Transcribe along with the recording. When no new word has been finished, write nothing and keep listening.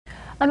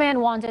A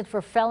man wanted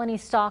for felony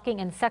stalking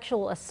and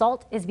sexual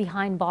assault is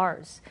behind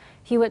bars.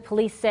 Hewitt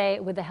police say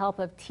with the help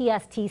of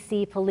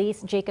TSTC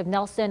police, Jacob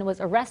Nelson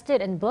was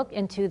arrested and booked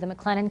into the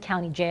McLennan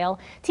County Jail.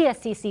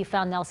 TSTC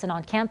found Nelson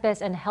on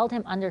campus and held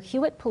him under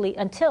Hewitt police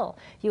until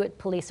Hewitt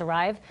police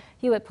arrived.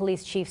 Hewitt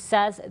police chief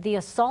says the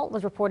assault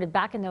was reported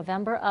back in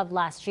November of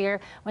last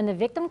year when the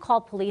victim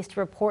called police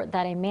to report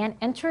that a man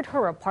entered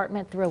her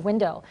apartment through a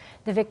window.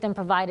 The victim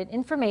provided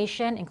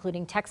information,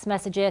 including text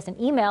messages and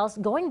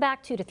emails going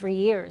back 2 to 3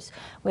 years,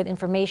 with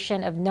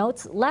information of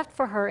notes left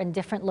for her in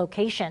different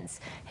locations.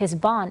 His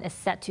bond is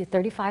set to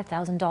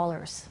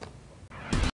 $35,000.